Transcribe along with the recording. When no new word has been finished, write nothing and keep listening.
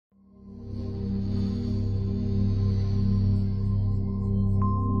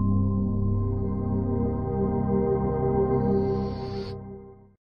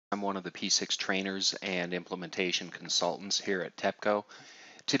of the P6 trainers and implementation consultants here at TEPCO.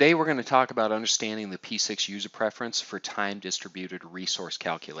 Today we're going to talk about understanding the P6 user preference for time-distributed resource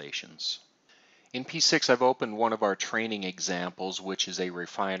calculations. In P6, I've opened one of our training examples, which is a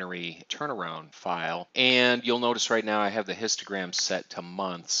refinery turnaround file. And you'll notice right now I have the histogram set to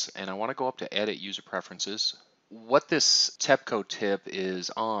months, and I want to go up to Edit User Preferences. What this TEPCO tip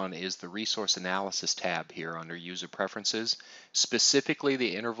is on is the Resource Analysis tab here under User Preferences, specifically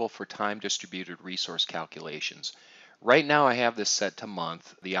the interval for time-distributed resource calculations. Right now I have this set to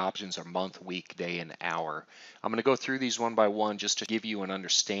month. The options are month, week, day, and hour. I'm going to go through these one by one just to give you an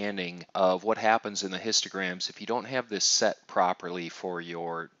understanding of what happens in the histograms if you don't have this set properly for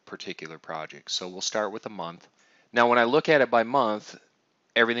your particular project. So we'll start with a month. Now when I look at it by month,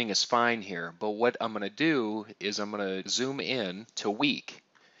 everything is fine here, but what I'm going to do is I'm going to zoom in to week.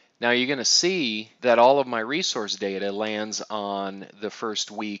 Now you're going to see that all of my resource data lands on the first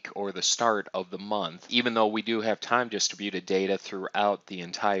week or the start of the month, even though we do have time distributed data throughout the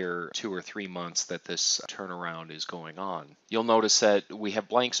entire 2 or 3 months that this turnaround is going on. You'll notice that we have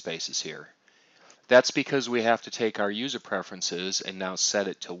blank spaces here. That's because we have to take our user preferences and now set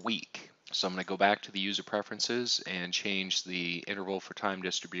it to week. So I'm going to go back to the user preferences and change the interval for time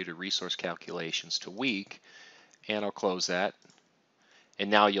distributed resource calculations to week, and I'll close that. And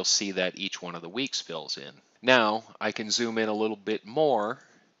now you'll see that each one of the weeks fills in. Now I can zoom in a little bit more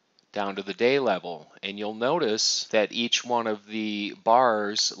down to the day level, and you'll notice that each one of the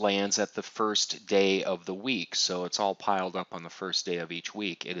bars lands at the first day of the week. So it's all piled up on the first day of each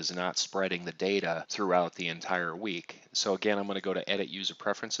week. It is not spreading the data throughout the entire week. So again, I'm going to go to Edit User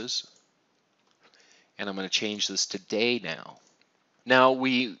Preferences, and I'm going to change this to day now. Now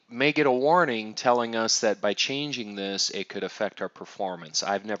we may get a warning telling us that by changing this it could affect our performance.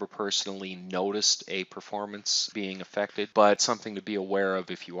 I've never personally noticed a performance being affected, but something to be aware of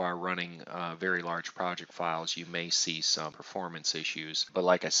if you are running very large project files. You may see some performance issues, but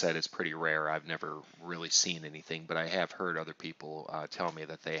like I said, it's pretty rare. I've never really seen anything, but I have heard other people tell me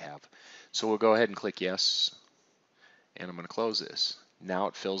that they have. So we'll go ahead and click yes, and I'm going to close this. Now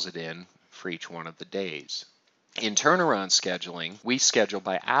it fills it in for each one of the days. In turnaround scheduling, we schedule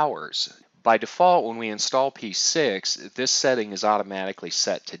by hours. By default, when we install P6, this setting is automatically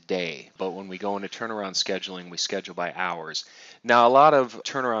set to day, but when we go into turnaround scheduling, we schedule by hours. Now, a lot of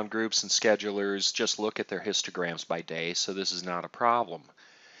turnaround groups and schedulers just look at their histograms by day, so this is not a problem.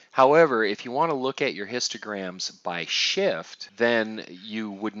 However, if you want to look at your histograms by shift, then you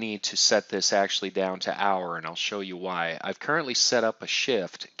would need to set this actually down to hour, and I'll show you why. I've currently set up a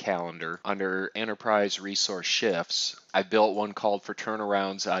shift calendar under Enterprise Resource Shifts. I built one called for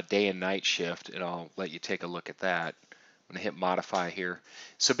turnarounds day and night shift, and I'll let you take a look at that. I'm going to hit modify here.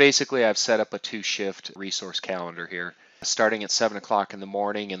 So basically I've set up a 2-shift resource calendar here, starting at 7 o'clock in the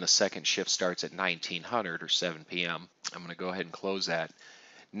morning, and the second shift starts at 1900 or 7 p.m. I'm going to go ahead and close that.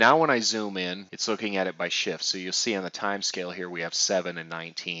 Now when I zoom in, it's looking at it by shift. So you'll see on the time scale here we have 7 and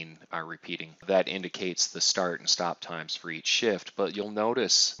 19 are repeating. That indicates the start and stop times for each shift, but you'll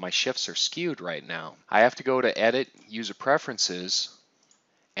notice my shifts are skewed right now. I have to go to Edit User Preferences,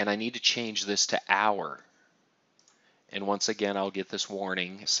 and I need to change this to hour. And once again, I'll get this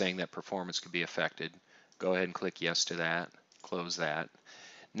warning saying that performance could be affected. Go ahead and click yes to that, close that.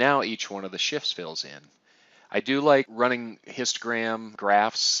 Now each one of the shifts fills in. I do like running histogram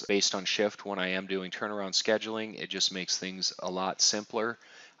graphs based on shift when I am doing turnaround scheduling. It just makes things a lot simpler.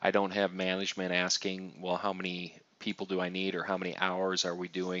 I don't have management asking, well, how many people do I need or how many hours are we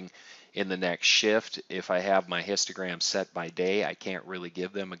doing in the next shift. If I have my histogram set by day, I can't really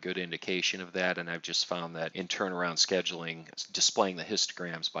give them a good indication of that, and I've just found that in turnaround scheduling, displaying the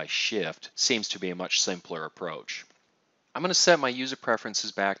histograms by shift seems to be a much simpler approach. I'm going to set my user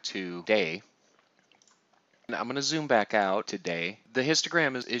preferences back to day. I'm going to zoom back out to day. The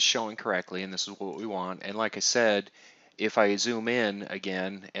histogram is showing correctly, and this is what we want. And like I said, if I zoom in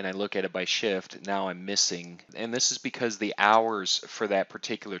again and I look at it by shift, now I'm missing. And this is because the hours for that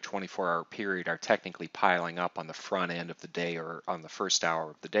particular 24-hour period are technically piling up on the front end of the day or on the first hour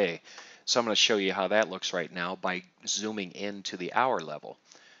of the day. So I'm going to show you how that looks right now by zooming into the hour level.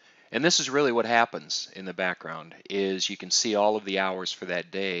 And this is really what happens in the background, is you can see all of the hours for that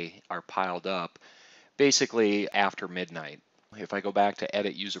day are piled up basically after midnight. If I go back to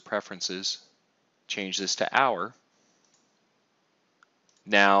Edit User Preferences, change this to hour,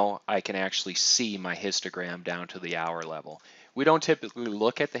 now I can actually see my histogram down to the hour level. We don't typically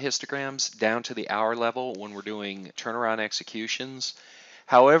look at the histograms down to the hour level when we're doing turnaround executions.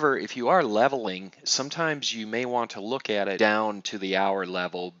 However, if you are leveling, sometimes you may want to look at it down to the hour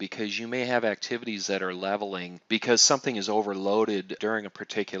level because you may have activities that are leveling because something is overloaded during a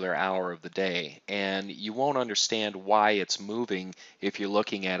particular hour of the day. And you won't understand why it's moving if you're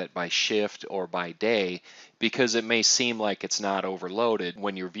looking at it by shift or by day, because it may seem like it's not overloaded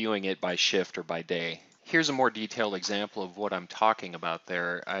when you're viewing it by shift or by day. Here's a more detailed example of what I'm talking about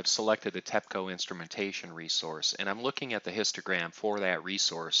there. I've selected a TEPCO instrumentation resource, and I'm looking at the histogram for that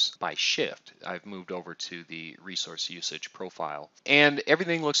resource by shift. I've moved over to the resource usage profile. And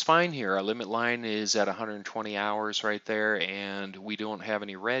everything looks fine here. Our limit line is at 120 hours right there, and we don't have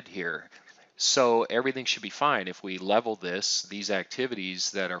any red here. So everything should be fine. If we level this, these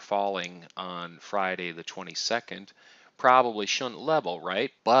activities that are falling on Friday the 22nd probably shouldn't level,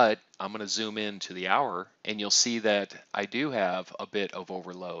 right? But I'm going to zoom in to the hour and you'll see that I do have a bit of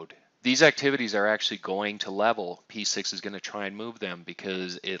overload. These activities are actually going to level. P6 is going to try and move them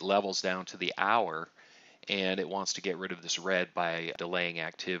because it levels down to the hour and it wants to get rid of this red by delaying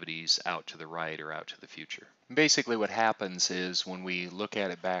activities out to the right or out to the future. Basically what happens is when we look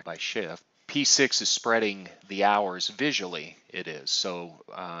at it back by shift, P6 is spreading the hours visually, it is. So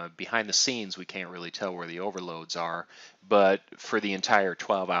behind the scenes, we can't really tell where the overloads are, but for the entire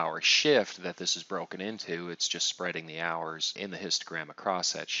 12-hour shift that this is broken into, it's just spreading the hours in the histogram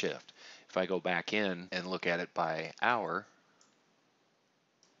across that shift. If I go back in and look at it by hour,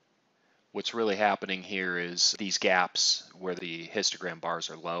 what's really happening here is these gaps where the histogram bars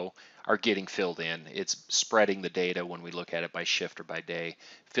are low are getting filled in. It's spreading the data when we look at it by shift or by day,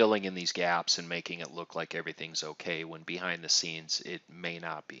 filling in these gaps and making it look like everything's okay when behind the scenes it may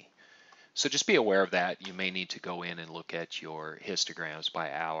not be. So just be aware of that. You may need to go in and look at your histograms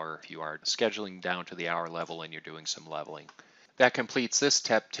by hour if you are scheduling down to the hour level and you're doing some leveling. That completes this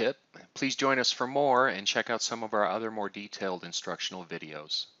TEP tip. Please join us for more and check out some of our other more detailed instructional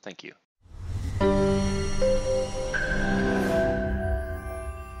videos. Thank you.